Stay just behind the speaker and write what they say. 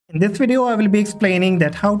In this video, I will be explaining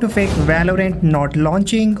that how to fix Valorant not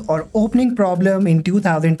launching or opening problem in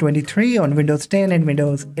 2023 on Windows 10 and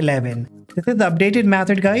Windows 11. This is the updated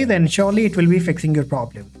method, guys, and surely it will be fixing your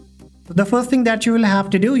problem. So the first thing that you will have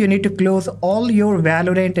to do, you need to close all your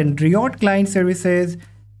Valorant and Riot client services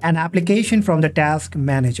and application from the task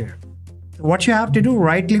manager. So what you have to do,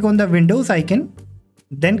 right click on the Windows icon,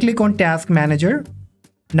 then click on task manager.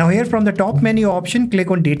 Now here from the top menu option,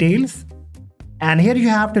 click on details. And here you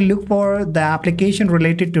have to look for the application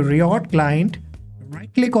related to Riot client.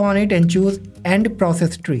 Right click on it and choose end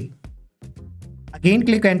process tree. Again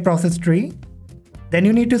click end process tree. Then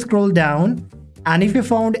you need to scroll down, and if you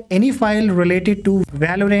found any file related to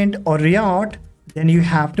Valorant or Riot, then you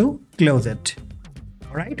have to close it.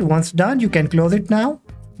 Alright, once done, you can close it now.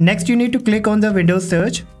 Next you need to click on the Windows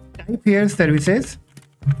search. Type here services.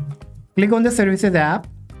 Click on the services app.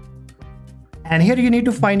 And here you need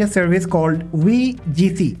to find a service called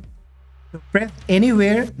VGC. So press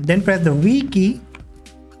anywhere, then press the V key,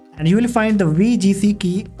 and you will find the VGC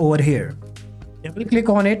key over here. Double click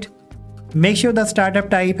on it. Make sure the startup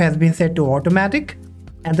type has been set to automatic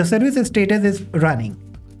and the service status is running.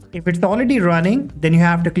 If it's already running, then you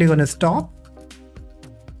have to click on stop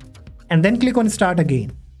and then click on start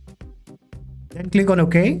again. Then click on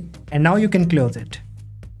OK, and now you can close it.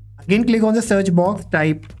 Again, click on the search box,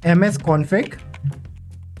 type msconfig,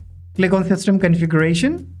 click on system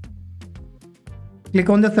configuration,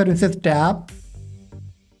 click on the services tab,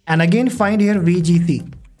 and again find here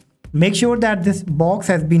VGC. Make sure that this box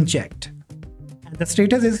has been checked and the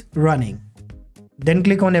status is running. Then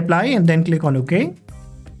click on apply and then click on OK.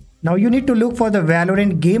 Now you need to look for the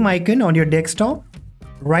Valorant game icon on your desktop.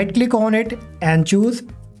 Right click on it and choose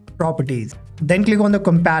properties. Then click on the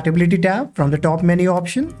compatibility tab from the top menu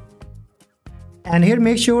option. And here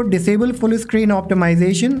make sure disable full screen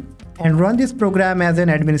optimization and run this program as an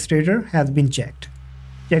administrator has been checked.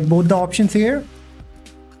 Check both the options here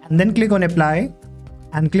and then click on apply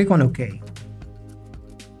and click on OK.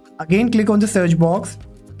 Again click on the search box,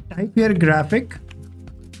 type here graphic.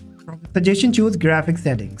 From the suggestion, choose graphic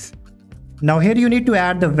settings. Now here you need to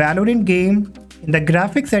add the Valorant game in the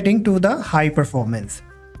graphic setting to the high performance.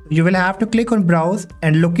 You will have to click on browse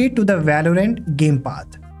and locate to the Valorant game path.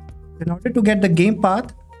 In order to get the game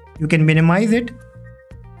path, you can minimize it.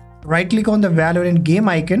 Right click on the Valorant game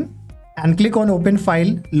icon and click on open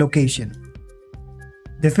file location.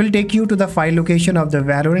 This will take you to the file location of the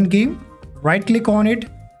Valorant game. Right click on it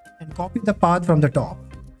and copy the path from the top.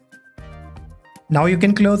 Now you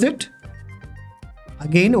can close it.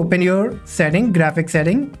 Again open your setting, graphic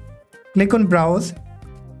setting. Click on browse.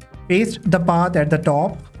 Paste the path at the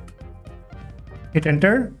top. Hit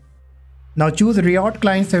enter. Now choose Riot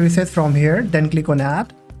client services from here, then click on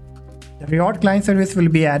add. The Riot client service will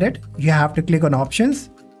be added. You have to click on options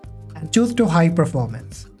and choose to high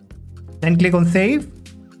performance. Then click on save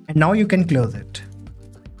and now you can close it.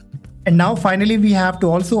 And now finally we have to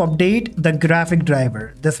also update the graphic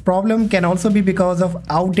driver. This problem can also be because of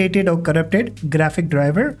outdated or corrupted graphic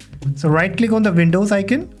driver. So right click on the Windows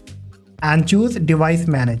icon and choose device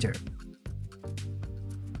manager.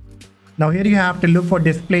 Now here you have to look for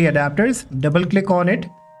display adapters, double click on it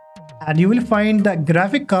and you will find the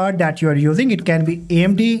graphic card that you are using. It can be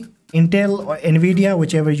AMD, Intel or Nvidia,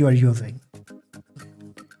 whichever you are using.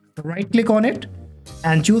 Right click on it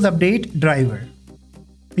and choose update driver.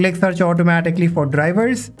 Click search automatically for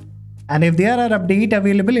drivers, and if there are updates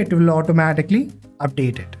available, it will automatically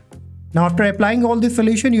update it. Now after applying all this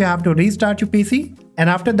solution, you have to restart your PC,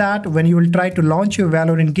 and after that when you will try to launch your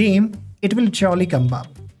Valorant game, it will surely come up.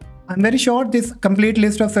 I'm very sure this complete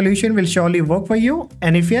list of solutions will surely work for you,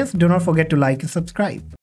 and if yes, do not forget to like and subscribe.